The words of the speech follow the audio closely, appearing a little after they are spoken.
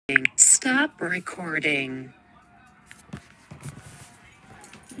Stop recording.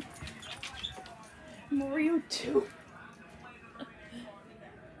 Mario 2.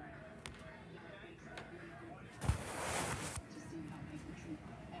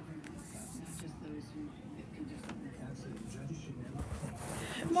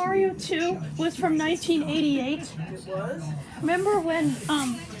 Mario 2 was from 1988. It was? Remember when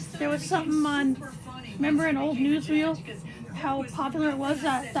there was something on, remember an old newsreel, how popular it was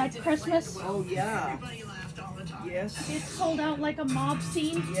that Christmas? Oh, yeah. Yes. It sold out like a mob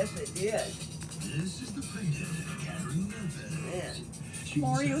scene. Yes, it did. This is the Man.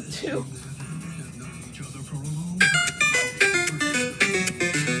 Mario 2.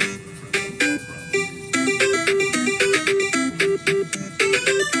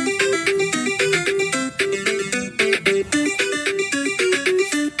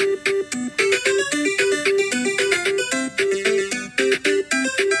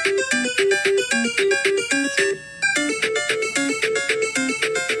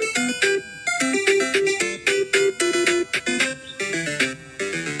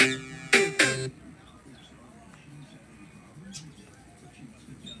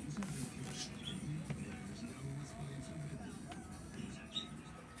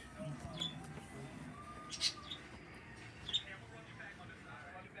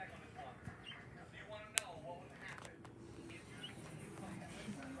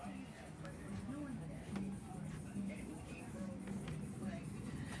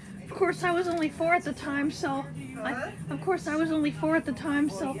 Of course, I was only 4 at the time,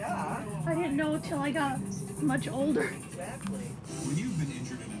 so I didn't know till I got much older. Exactly. When you've been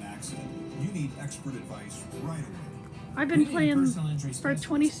injured in an accident, you need expert advice right away. I've been playing for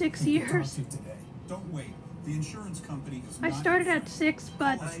 26 years. Don't wait. The insurance company is I started at 6,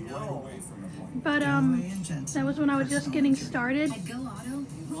 but right away from the point. that was when I was just getting started. At Go Auto,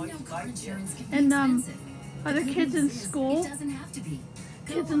 we know car insurance can be And expensive. other kids in school, It doesn't have to be.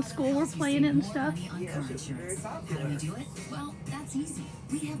 kids in school were playing it and stuff. Yes, it's very How popular. do we do it? Well, that's easy.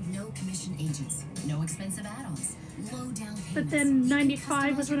 We have no commission agents, no expensive add-ons, low down payments. But then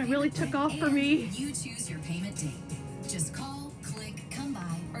 95 was when it really took off for me. And you choose your payment date. Just call, click, come by,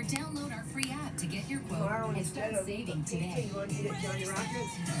 or download our free app to get your quote Tomorrow and instead start of saving today. you want to get Johnny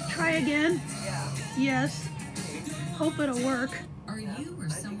Rockets? Try again? Yeah. Yes. Hope it'll work. Are you or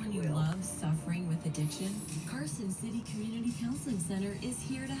someone you love suffering with addiction? Carson City Community Counseling Center is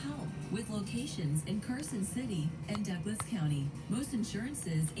here to help with locations in Carson City and Douglas County. Most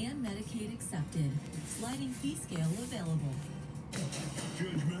insurances and Medicaid accepted. Sliding fee scale available.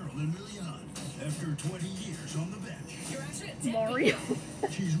 Judge Marilyn Milian, after 20 years on the bench, Mario.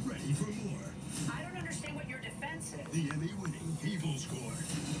 she's ready for more. I don't understand what your defense is. The Emmy-winning Evil Squad.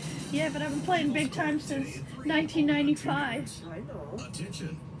 Yeah, but I've been playing big time since 1995. I know.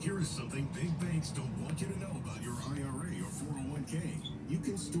 Attention, here is something big banks don't want you to know about your IRA or 401k. You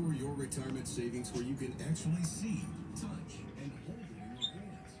can store your retirement savings where you can actually see